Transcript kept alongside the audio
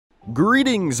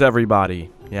Greetings,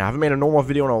 everybody! Yeah, I haven't made a normal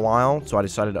video in a while, so I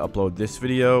decided to upload this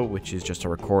video, which is just a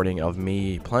recording of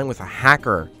me playing with a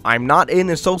hacker. I'm not in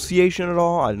association at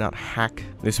all. I did not hack.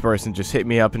 This person just hit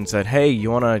me up and said, hey, you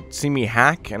want to see me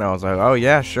hack? And I was like, oh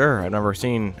yeah, sure. I've never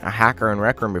seen a hacker in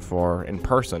Rec Room before in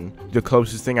person. The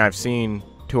closest thing I've seen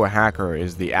to a hacker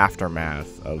is the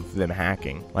aftermath of them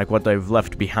hacking, like what they've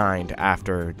left behind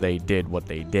after they did what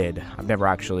they did. I've never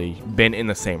actually been in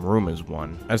the same room as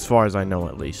one, as far as I know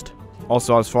at least.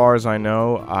 Also, as far as I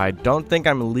know, I don't think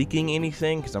I'm leaking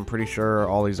anything because I'm pretty sure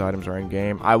all these items are in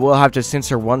game. I will have to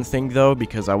censor one thing though,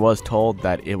 because I was told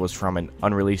that it was from an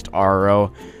unreleased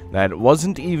RO that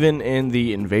wasn't even in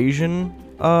the invasion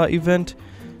event.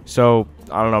 So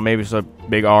I don't know, maybe it's a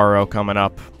big RO coming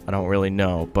up. I don't really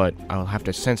know, but I'll have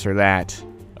to censor that.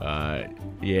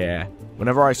 Yeah.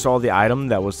 Whenever I saw the item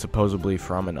that was supposedly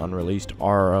from an unreleased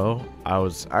RO, I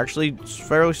was actually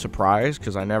fairly surprised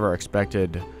because I never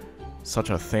expected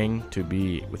such a thing to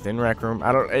be within Rec Room.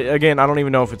 I don't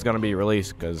even know if it's going to be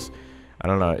released because, I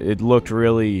don't know, it looked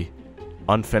really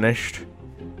unfinished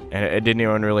and it didn't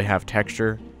even really have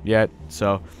texture yet,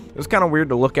 so it was kind of weird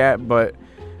to look at, but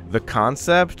the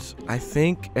concept, I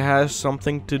think it has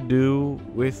something to do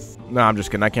with... No, I'm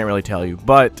just kidding. I can't really tell you.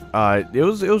 But it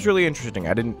was really interesting.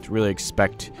 I didn't really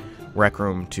expect Rec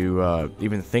Room to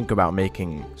even think about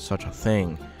making such a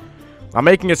thing. I'm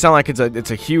making it sound like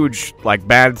it's a huge, like,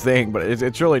 bad thing, but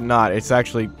it's really not. It's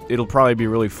actually... It'll probably be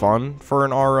really fun for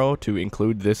an RO to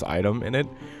include this item in it.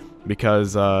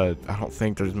 Because I don't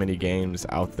think there's many games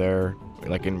out there,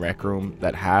 like in Rec Room,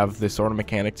 that have this sort of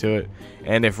mechanic to it.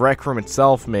 And if Rec Room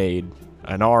itself made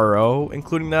an RO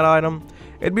including that item,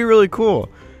 it'd be really cool.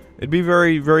 It'd be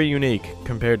very, very unique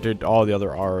compared to all the other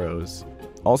ROs.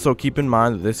 Also, keep in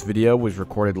mind that this video was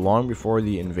recorded long before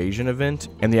the invasion event,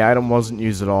 and the item wasn't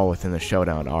used at all within the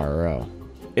Showdown RO.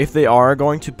 If they are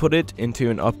going to put it into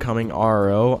an upcoming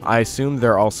RO, I assume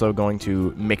they're also going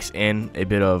to mix in a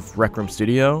bit of Rec Room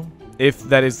Studio. If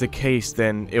that is the case,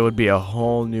 then it would be a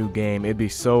whole new game. It'd be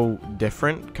so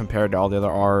different compared to all the other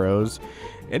ROs.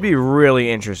 It'd be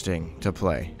really interesting to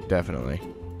play, definitely.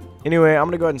 Anyway, I'm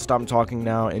going to go ahead and stop talking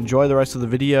now. Enjoy the rest of the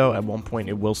video. At one point,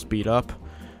 it will speed up.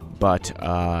 But,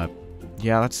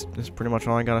 yeah, that's pretty much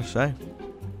all I gotta say.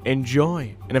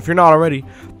 Enjoy. And if you're not already,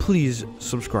 please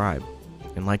subscribe.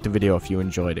 And like the video if you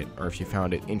enjoyed it, or if you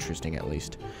found it interesting at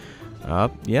least.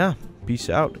 Yeah, peace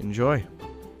out. Enjoy.